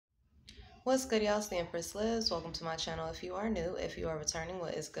What's good, y'all? It's the Empress Lives. Welcome to my channel if you are new. If you are returning,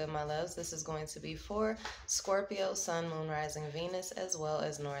 what is good, my loves? This is going to be for Scorpio, Sun, Moon, Rising, Venus, as well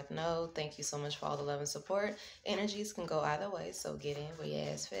as North Node. Thank you so much for all the love and support. Energies can go either way, so get in where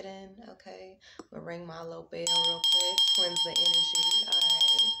your ass fit in, okay? We'll ring my little bell real quick, cleanse the energy, all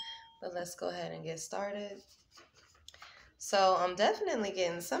right? But let's go ahead and get started. So I'm definitely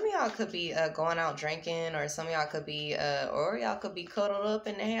getting, some of y'all could be going out drinking, or some of y'all could be or y'all could be cuddled up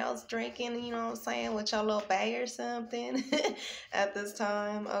in the house drinking, you know what I'm saying, with your little bae or something at this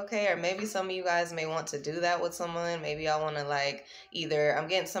time, okay? Or maybe some of you guys may want to do that with someone. Maybe y'all want to, like, either, I'm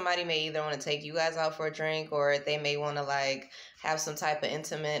getting somebody may either want to take you guys out for a drink, or they may want to, like, have some type of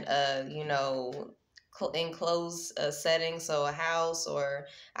intimate you know, enclosed setting, so a house, or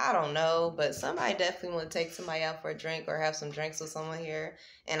I don't know, but somebody definitely want to take somebody out for a drink or have some drinks with someone here.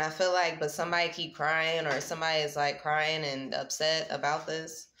 And I feel like, but somebody keep crying, or somebody is like crying and upset about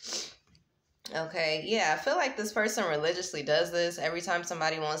this. Okay, yeah, I feel like this person religiously does this every time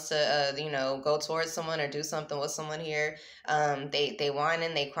somebody wants to, you know, go towards someone or do something with someone here. They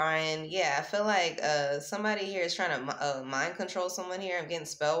whining, they crying. Yeah, I feel like somebody here is trying to mind control someone here. I'm getting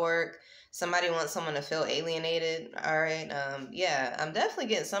spell work. Somebody wants someone to feel alienated. All right. Yeah, I'm definitely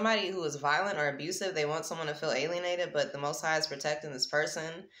getting somebody who is violent or abusive. They want someone to feel alienated, but the Most High is protecting this person.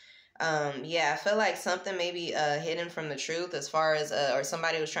 Yeah, I feel like something may be hidden from the truth, as far as or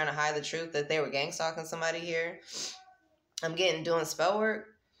somebody was trying to hide the truth that they were gang stalking somebody here. I'm getting doing spell work,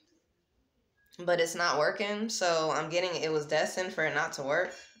 but it's not working. So I'm getting, it was destined for it not to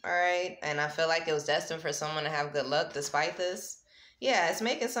work. All right, and I feel like it was destined for someone to have good luck despite this. Yeah, it's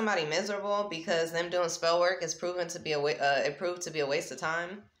making somebody miserable because them doing spell work is proven to be it proved to be a waste of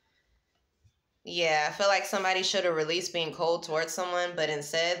time. Yeah, I feel like somebody should have released being cold towards someone, but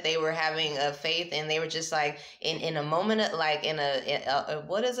instead they were having a faith, and they were just like in a moment of, like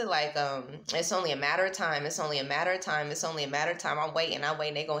what is it, like it's only a matter of time. It's only a matter of time. It's only a matter of time. I'm waiting.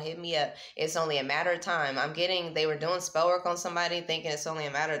 They gonna hit me up. It's only a matter of time. I'm getting, they were doing spell work on somebody thinking it's only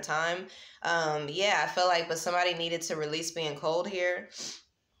a matter of time. Yeah, I feel like, but somebody needed to release being cold here.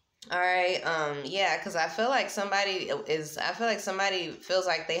 All right. Yeah, because I feel like I feel like somebody feels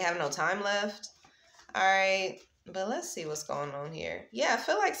like they have no time left. All right. But let's see what's going on here. Yeah, I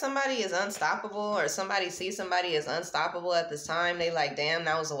feel like somebody is unstoppable, or somebody sees somebody as unstoppable at this time. They like, damn,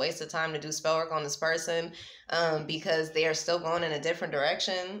 that was a waste of time to do spell work on this person, because they are still going in a different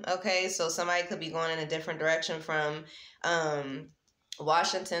direction. Okay, so somebody could be going in a different direction from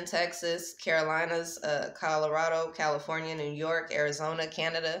Washington, Texas, Carolinas, Colorado, California, New York, Arizona,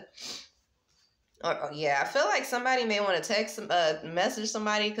 Canada. Yeah, I feel like somebody may want to text, message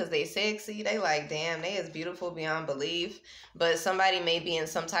somebody because they sexy. They like, damn, they is beautiful beyond belief. But somebody may be in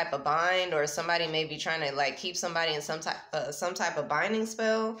some type of bind, or somebody may be trying to like keep somebody in some type of binding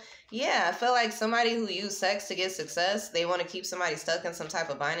spell. Yeah, I feel like somebody who used sex to get success, they want to keep somebody stuck in some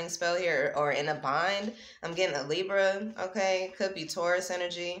type of binding spell here, or in a bind. I'm getting a Libra. Okay, could be Taurus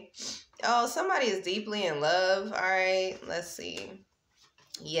energy. Oh, somebody is deeply in love. All right, let's see.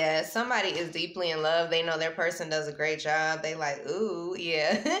 Yeah, somebody is deeply in love. They know their person does a great job. They like, ooh,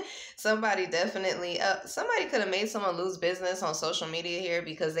 yeah. Somebody definitely, somebody could have made someone lose business on social media here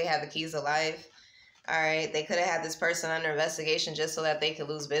because they have the keys of life. All right, they could have had this person under investigation just so that they could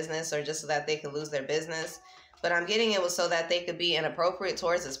lose business, or just so that they could lose their business. But I'm getting it was so that they could be inappropriate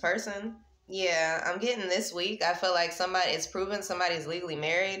towards this person. Yeah, I'm getting this week. I feel like it's proven somebody's legally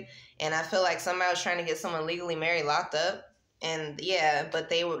married, and I feel like somebody was trying to get someone legally married locked up. And yeah,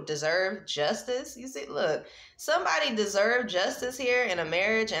 but they would deserve justice. You see, look, somebody deserved justice here in a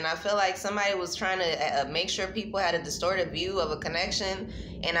marriage, and I feel like somebody was trying to make sure people had a distorted view of a connection.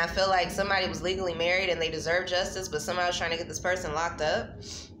 And I feel like somebody was legally married and they deserve justice, but somebody was trying to get this person locked up.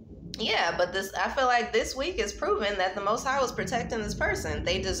 Yeah, but I feel like this week is proven that the Most High was protecting this person.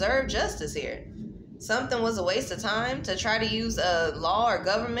 They deserve justice here. Something was a waste of time to try to use a law or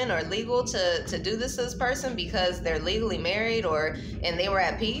government or legal to do this to this person because they're legally married, and they were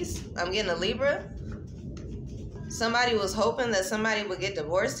at peace. I'm getting a Libra. Somebody was hoping that somebody would get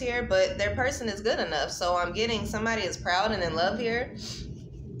divorced here, but their person is good enough. So I'm getting somebody is proud and in love here.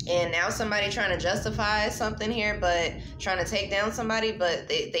 And now somebody trying to justify something here, but trying to take down somebody, but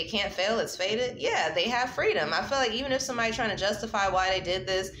they can't fail. It's fated. Yeah, they have freedom. I feel like even if somebody trying to justify why they did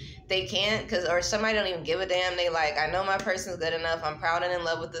this, they can't, or somebody don't even give a damn. They like, I know my person's good enough. I'm proud and in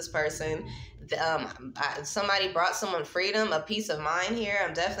love with this person. Somebody brought someone freedom, a peace of mind here.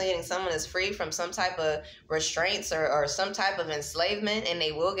 I'm definitely getting someone that's free from some type of restraints, or some type of enslavement, and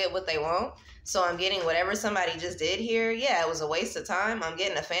they will get what they want. So I'm getting whatever somebody just did here. Yeah, it was a waste of time. I'm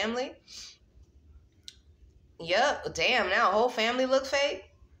getting a family. Yep. Damn, now a whole family look fake.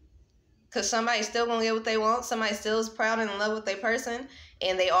 Because somebody's still going to get what they want. Somebody still is proud and in love with their person.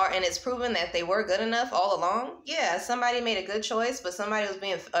 And they are, and it's proven that they were good enough all along. Yeah, somebody made a good choice, but somebody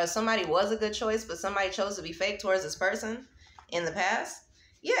was a good choice, but somebody chose to be fake towards this person in the past.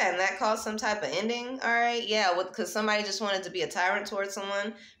 Yeah, and that caused some type of ending. All right, yeah, because somebody just wanted to be a tyrant towards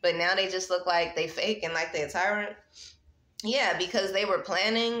someone, but now they just look like they fake and like they're a tyrant. Yeah, because they were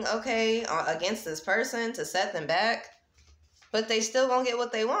planning, okay, against this person to set them back. But they still gonna get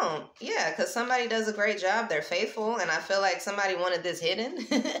what they want. Yeah, because somebody does a great job. They're faithful. And I feel like somebody wanted this hidden.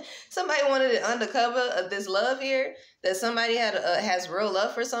 Somebody wanted it undercover of this love here. That somebody has real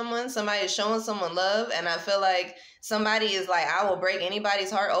love for someone. Somebody is showing someone love. And I feel like somebody is like, I will break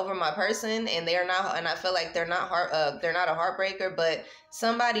anybody's heart over my person. And they're not. And I feel like they're not a heartbreaker. But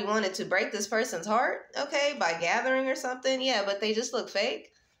somebody wanted to break this person's heart. Okay, by gathering or something. Yeah, but they just look fake.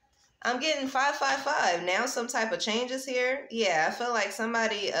 I'm getting 555 now. Some type of changes here. Yeah, I feel like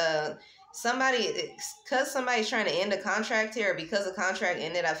because somebody's trying to end a contract here, or because the contract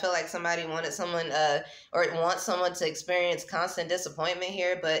ended, I feel like somebody wanted someone or wants someone to experience constant disappointment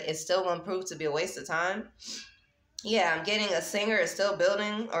here, but it's still going to prove to be a waste of time. Yeah, I'm getting a singer is still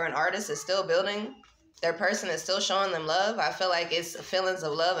building, or an artist is still building. Their person is still showing them love. I feel like it's feelings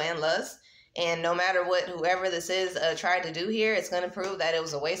of love and lust. And no matter what whoever this is tried to do here, it's going to prove that it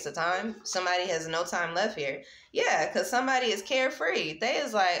was a waste of time. Somebody has no time left here. Yeah, because somebody is carefree. They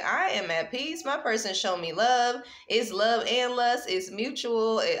is like, I am at peace. My person showed me love. It's love and lust. It's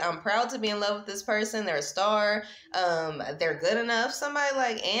mutual. I'm proud to be in love with this person. They're a star. They're good enough. Somebody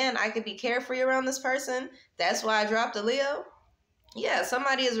like, and I could be carefree around this person. That's why I dropped a Leo. Yeah,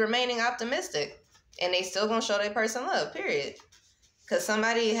 somebody is remaining optimistic. And they still going to show their person love, period. Because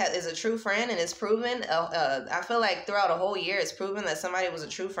somebody is a true friend, and it's proven. I feel like throughout a whole year, it's proven that somebody was a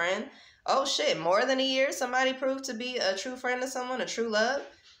true friend. Oh shit, more than a year, somebody proved to be a true friend to someone, a true love.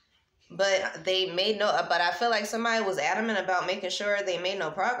 But but I feel like somebody was adamant about making sure they made no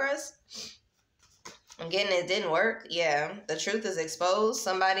progress. I'm getting it didn't work. Yeah, the truth is exposed.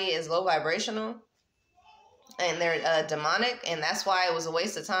 Somebody is low vibrational. And they're demonic, and that's why it was a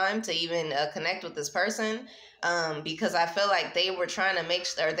waste of time to even connect with this person. Because I feel like they were trying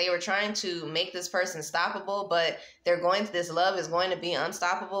to make this person stoppable, but this love is going to be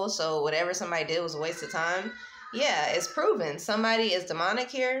unstoppable. So whatever somebody did was a waste of time. Yeah, it's proven. Somebody is demonic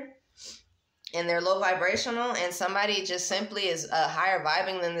here, and they're low vibrational, and somebody just simply is higher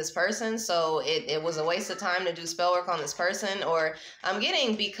vibing than this person. So it was a waste of time to do spell work on this person. Or I'm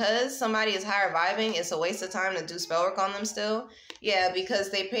getting, because somebody is higher vibing, it's a waste of time to do spell work on them still. Yeah,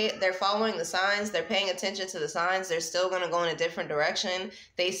 because they're following the signs. They're paying attention to the signs. They're still going to go in a different direction.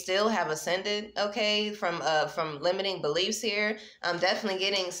 They still have ascended, okay, from limiting beliefs here. I'm definitely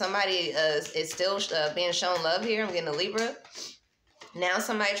getting somebody is still being shown love here. I'm getting a Libra. Now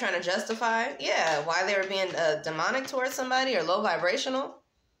somebody trying to justify, yeah, why they were being demonic towards somebody or low vibrational.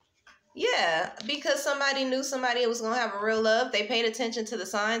 Yeah, because somebody knew somebody was going to have a real love. They paid attention to the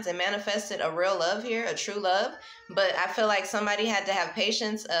signs and manifested a real love here, a true love. But I feel like somebody had to have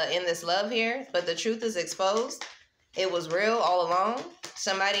patience in this love here. But the truth is exposed. It was real all along.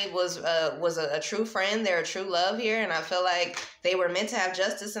 Somebody was a true friend. They're a true love here. And I feel like they were meant to have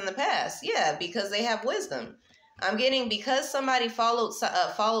justice in the past. Yeah, because they have wisdom. I'm getting, because somebody followed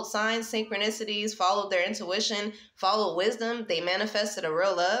signs, synchronicities, followed their intuition, followed wisdom, they manifested a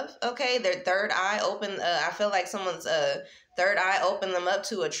real love. Okay, their third eye opened. I feel like someone's third eye opened them up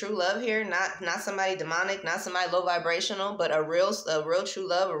to a true love here. Not somebody demonic, not somebody low vibrational, but a real true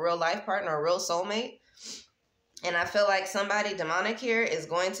love, a real life partner, a real soulmate. And I feel like somebody demonic here is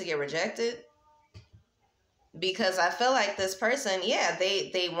going to get rejected. Because I feel like this person, yeah,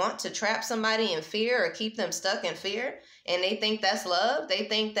 they want to trap somebody in fear or keep them stuck in fear. And they think that's love. They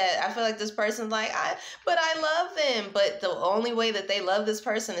think that, I feel like this person's like, but I love them. But the only way that they love this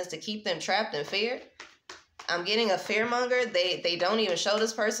person is to keep them trapped in fear. I'm getting a fearmonger. They don't even show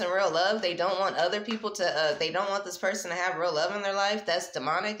this person real love. They don't want other people to, they don't want this person to have real love in their life. That's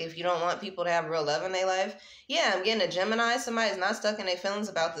demonic if you don't want people to have real love in their life. Yeah, I'm getting a Gemini. Somebody's not stuck in their feelings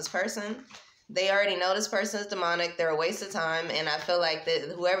about this person. They already know this person is demonic. They're a waste of time. And I feel like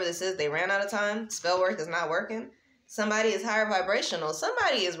that whoever this is, they ran out of time. Spell work is not working. Somebody is higher vibrational.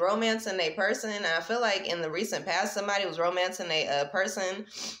 Somebody is romancing a person. And I feel like in the recent past, somebody was romancing a person.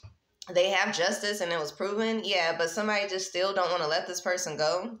 They have justice and it was proven. Yeah, but somebody just still don't want to let this person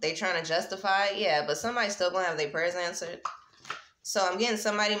go. They trying to justify. Yeah, but somebody still going to have their prayers answered. So I'm getting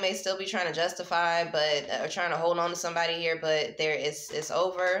somebody may still be trying to justify, but or trying to hold on to somebody here. But it's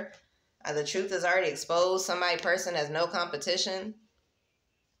over. The truth is already exposed. Person has no competition.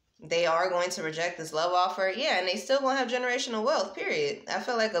 They are going to reject this love offer. Yeah, and they still gonna have generational wealth, period. I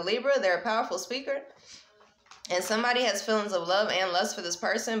feel like a Libra, they're a powerful speaker. And somebody has feelings of love and lust for this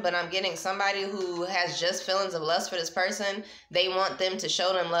person, but I'm getting somebody who has just feelings of lust for this person. They want them to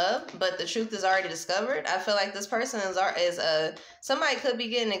show them love, but the truth is already discovered. I feel like this person is somebody could be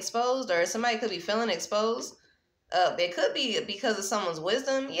getting exposed, or somebody could be feeling exposed. It could be because of someone's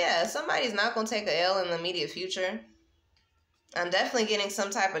wisdom. Yeah, somebody's not going to take a L in the immediate future. I'm definitely getting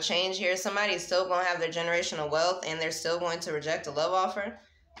some type of change here. Somebody's still going to have their generational wealth, and they're still going to reject a love offer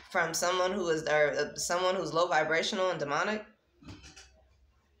from someone who is, or someone who's low vibrational and demonic.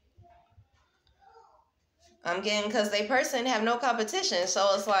 I'm getting, because they person have no competition. So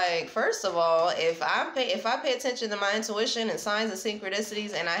it's like, first of all, if I pay attention to my intuition and signs and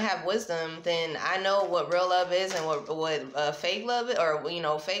synchronicities, and I have wisdom, then I know what real love is and what fake love is,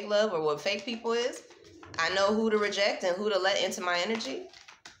 or fake love, or what fake people is. I know who to reject and who to let into my energy.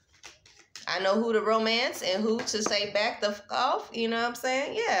 I know who to romance and who to say back the f off. You know what I'm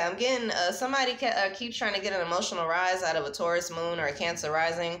saying? Yeah, I'm getting somebody keeps trying to get an emotional rise out of a Taurus moon or a Cancer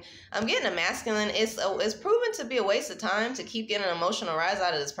rising. I'm getting a masculine. It's proven to be a waste of time to keep getting an emotional rise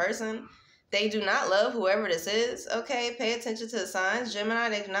out of this person. They do not love whoever this is. Okay, pay attention to the signs. Gemini,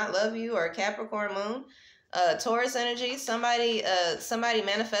 they do not love you, or Capricorn moon. Taurus energy, somebody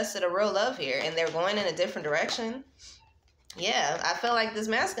manifested a real love here, and they're going in a different direction. Yeah, I feel like this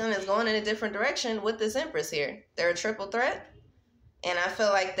masculine is going in a different direction with this Empress here. They're a triple threat. And I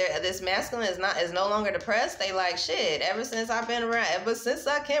feel like this masculine is no longer depressed. They like, shit, ever since I've been around, ever since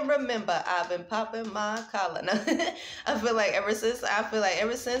I can remember, I've been popping my collar. No, I feel like ever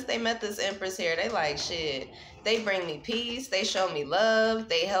since they met this Empress here, they like, shit, they bring me peace, they show me love,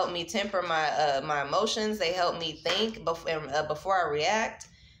 they help me temper my emotions, they help me think before I react.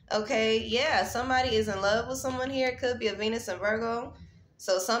 Okay, yeah, somebody is in love with someone here. It could be a Venus and Virgo.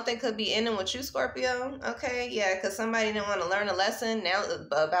 So something could be ending with you, Scorpio. Okay, yeah, because somebody didn't want to learn a lesson now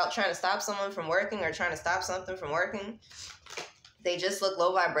about trying to stop someone from working, or trying to stop something from working. They just look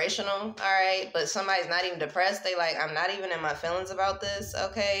low vibrational, all right? But somebody's not even depressed. They like, I'm not even in my feelings about this,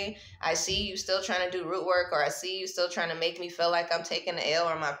 okay? I see you still trying to do root work, or I see you still trying to make me feel like I'm taking the L,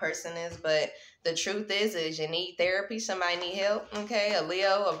 or my person is. But the truth is you need therapy. Somebody need help, okay? A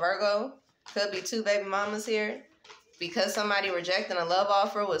Leo, a Virgo. Could be two baby mamas here. Because somebody rejecting a love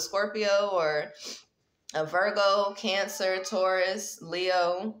offer with Scorpio, or a Virgo, Cancer, Taurus,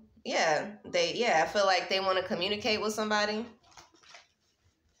 Leo. Yeah, I feel like they want to communicate with somebody.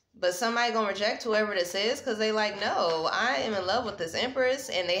 But somebody gonna reject whoever this is, because they like, no, I am in love with this Empress,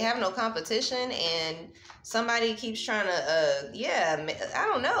 and they have no competition, and somebody keeps trying to, I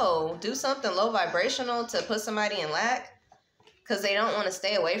don't know, do something low vibrational to put somebody in lack, because they don't want to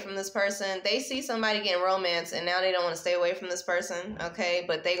stay away from this person. They see somebody getting romance, and now they don't want to stay away from this person, okay?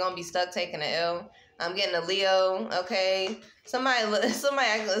 But they gonna be stuck taking an L. I'm getting a Leo, okay? Somebody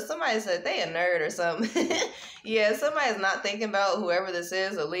said they a nerd or something. Yeah, somebody's not thinking about whoever this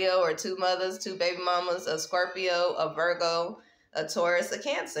is, a Leo, or two mothers, two baby mamas, a Scorpio, a Virgo, a Taurus, a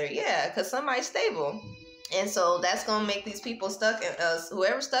Cancer. Yeah, because somebody's stable. And so that's going to make these people stuck.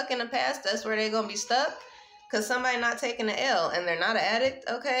 Whoever's stuck in the past, that's where they're going to be stuck. Because somebody not taking an L, and they're not an addict,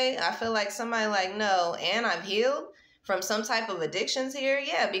 okay? I feel like somebody like, no, and I've healed from some type of addictions here.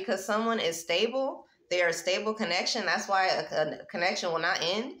 Yeah, because someone is stable. They are a stable connection. That's why a connection will not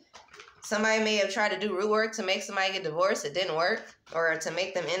end. Somebody may have tried to do root work to make somebody get divorced. It didn't work. Or to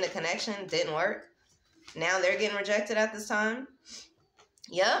make them end the connection. Didn't work. Now they're getting rejected at this time.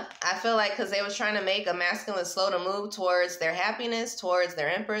 Yep. I feel like because they was trying to make a masculine slow to move towards their happiness, towards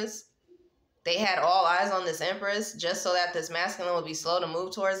their Empress. They had all eyes on this Empress just so that this masculine would be slow to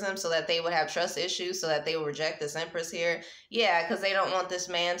move towards them, so that they would have trust issues, so that they would reject this Empress here. Yeah, because they don't want this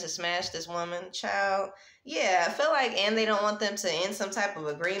man to smash this woman. Child. Yeah, I feel like, and they don't want them to end some type of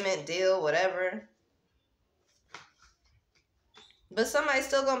agreement, deal, whatever. But somebody's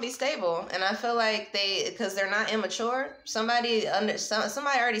still going to be stable. And I feel like because they're not immature, somebody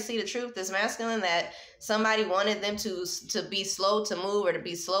already see the truth, this masculine, that somebody wanted them to be slow to move, or to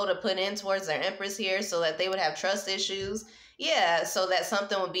be slow to put in towards their Empress here, so that they would have trust issues. Yeah, so that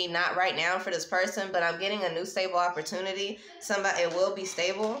something would be not right now for this person, but I'm getting a new stable opportunity. It will be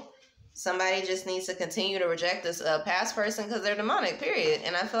stable. Somebody just needs to continue to reject this past person, because they're demonic, period.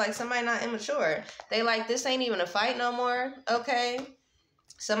 And I feel like somebody not immature. They like, this ain't even a fight no more, okay?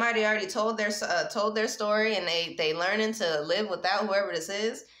 Somebody already told their story, and they learning to live without whoever this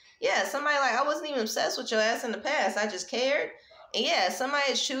is. Yeah, somebody like, I wasn't even obsessed with your ass in the past. I just cared. And yeah,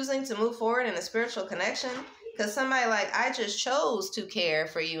 somebody is choosing to move forward in a spiritual connection, Because somebody like, I just chose to care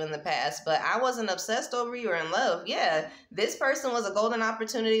for you in the past, but I wasn't obsessed over you or in love. Yeah, this person was a golden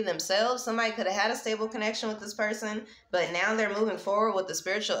opportunity themselves. Somebody could have had a stable connection with this person, but now they're moving forward with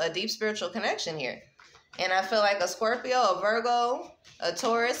a deep spiritual connection here. And I feel like a Scorpio, a Virgo, a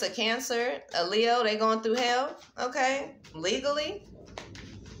Taurus, a Cancer, a Leo, they going through hell, okay, legally.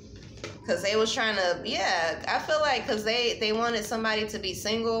 Because they was trying to, yeah, I feel like because they wanted somebody to be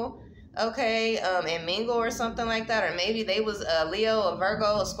single, okay, and mingle or something like that. Or maybe they was a Leo, a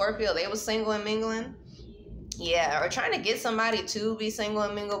Virgo, a Scorpio, they was single and mingling. Yeah, or trying to get somebody to be single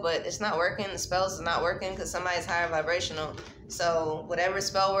and mingle, but it's not working. The spells is not working because somebody's higher vibrational. So whatever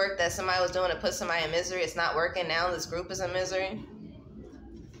spell work that somebody was doing to put somebody in misery, it's not working. Now this group is in misery.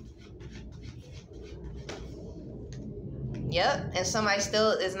 Yep, and somebody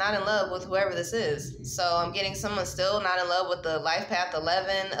still is not in love with whoever this is. So I'm getting someone still not in love with the life path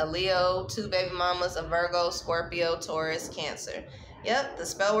 11, a Leo, 2 baby mamas, a Virgo, Scorpio, Taurus, Cancer. Yep, the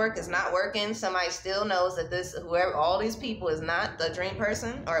spell work is not working. Somebody still knows that all these people is not the dream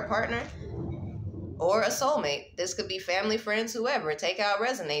person or a partner or a soulmate. This could be family, friends, whoever. Take out,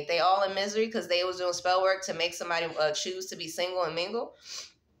 resonate. They all in misery because they was doing spell work to make somebody choose to be single and mingle.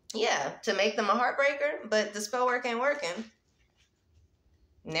 Yeah, to make them a heartbreaker, but the spell work ain't working.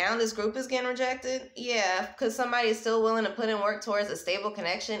 Now this group is getting rejected. Yeah, because somebody is still willing to put in work towards a stable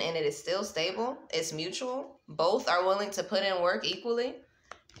connection, and it is still stable. It's mutual. Both are willing to put in work equally.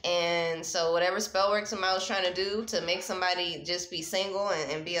 And so whatever spell work somebody was trying to do to make somebody just be single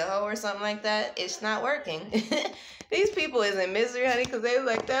and be a hoe or something like that, it's not working. These people is in misery, honey, because they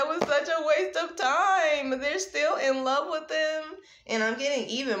like, that was such a waste of time. They're still in love with them. And I'm getting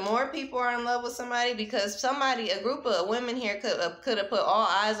even more people are in love with somebody because a group of women here could have put all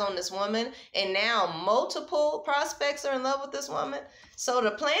eyes on this woman. And now multiple prospects are in love with this woman. So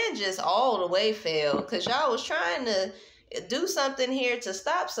the plan just all the way failed because y'all was trying to do something here to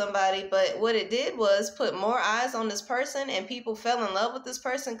stop somebody, but what it did was put more eyes on this person, and people fell in love with this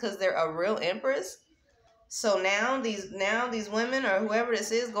person because they're a real empress. So now these women or whoever this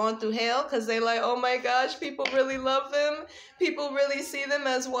is going through hell because they like, oh my gosh, people really love them. People really see them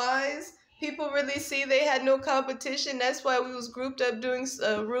as wise. People really see they had no competition. That's why we was grouped up doing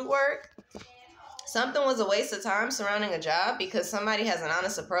root work. Something was a waste of time surrounding a job because somebody has an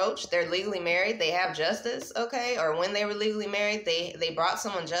honest approach. They're legally married. They have justice, okay? Or when they were legally married, they brought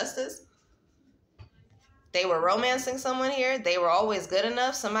someone justice. They were romancing someone here. They were always good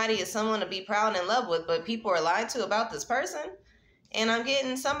enough. Somebody is someone to be proud and in love with, but people are lied to about this person. And I'm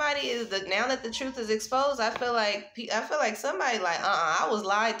getting now that the truth is exposed, I feel like somebody like, I was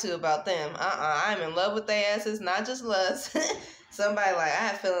lied to about them. I'm in love with their asses, not just lust. Somebody like, I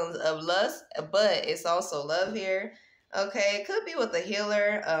have feelings of lust, but it's also love here. Okay, it could be with a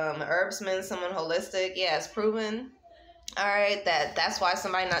healer, herbsman, someone holistic. Yeah, it's proven. All right, that's why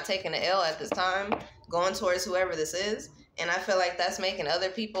somebody not taking the L at this time, going towards whoever this is. And I feel like that's making other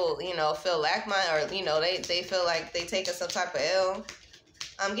people, feel lackmind, or, they feel like they taking some type of L.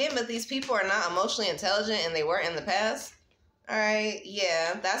 I'm getting, but these people are not emotionally intelligent and they weren't in the past. All right,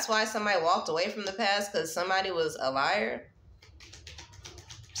 yeah, that's why somebody walked away from the past, because somebody was a liar.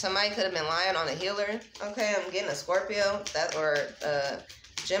 Somebody could have been lying on a healer. Okay, I'm getting a Scorpio, or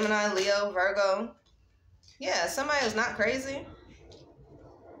Gemini, Leo, Virgo. Yeah, somebody was not crazy.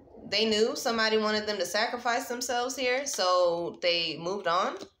 They knew somebody wanted them to sacrifice themselves here, so they moved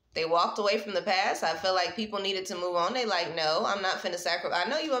on. They walked away from the past. I feel like people needed to move on. They like, no, I'm not finna sacrifice. I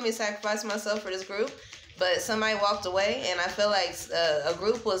know you want me to sacrifice myself for this group, but somebody walked away, and I feel like a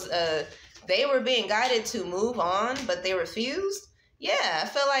group was, they were being guided to move on, but they refused. Yeah, I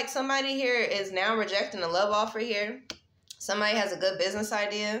feel like somebody here is now rejecting a love offer here. Somebody has a good business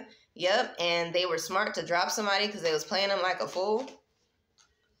idea. Yep, and they were smart to drop somebody because they was playing them like a fool.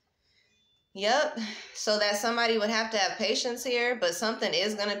 Yep, so that somebody would have to have patience here, but something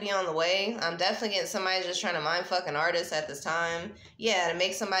is going to be on the way. I'm definitely getting somebody just trying to mind fucking artists at this time. Yeah, to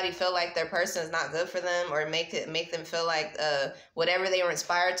make somebody feel like their person is not good for them, or make them feel like whatever they were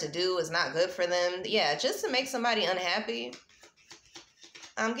inspired to do is not good for them. Yeah, just to make somebody unhappy.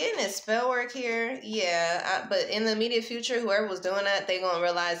 I'm getting a spell work here. Yeah, but in the immediate future, whoever was doing that, they going to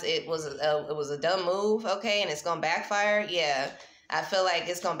realize it was a dumb move, okay, and it's going to backfire. Yeah. I feel like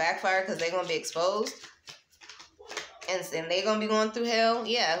it's going to backfire because they're going to be exposed. And they're going to be going through hell.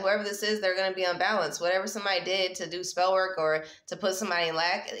 Yeah, whoever this is, they're going to be unbalanced. Whatever somebody did to do spell work or to put somebody in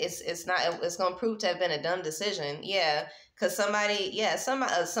lack, it's going to prove to have been a dumb decision. Yeah, because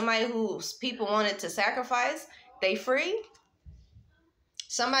somebody who people wanted to sacrifice, they free.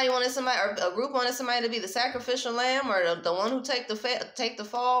 somebody wanted somebody, or a group wanted somebody to be the sacrificial lamb, or the one who take the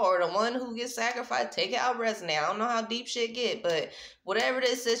fall, or the one who gets sacrificed. Take it out, resonate. I don't know how deep shit get, but whatever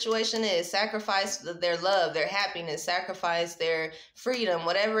this situation is, sacrifice their love, their happiness, sacrifice their freedom,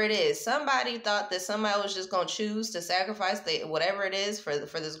 whatever it is. Somebody thought that somebody was just gonna choose to sacrifice whatever it is for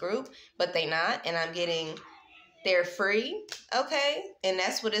this group, but they not. And I'm getting, they're free, okay, and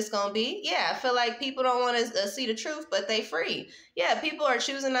that's what it's gonna be. Yeah, I feel like people don't want to see the truth, but they free. Yeah, people are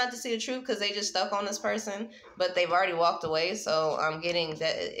choosing not to see the truth because they just stuck on this person, but they've already walked away. So I'm getting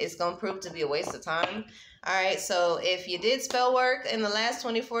that it's gonna prove to be a waste of time. All right, so if you did spell work in the last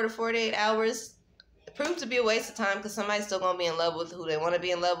 24 to 48 hours, it proved to be a waste of time because somebody's still gonna be in love with who they want to be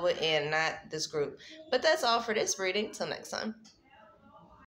in love with and not this group. But that's all for this reading. Till next time.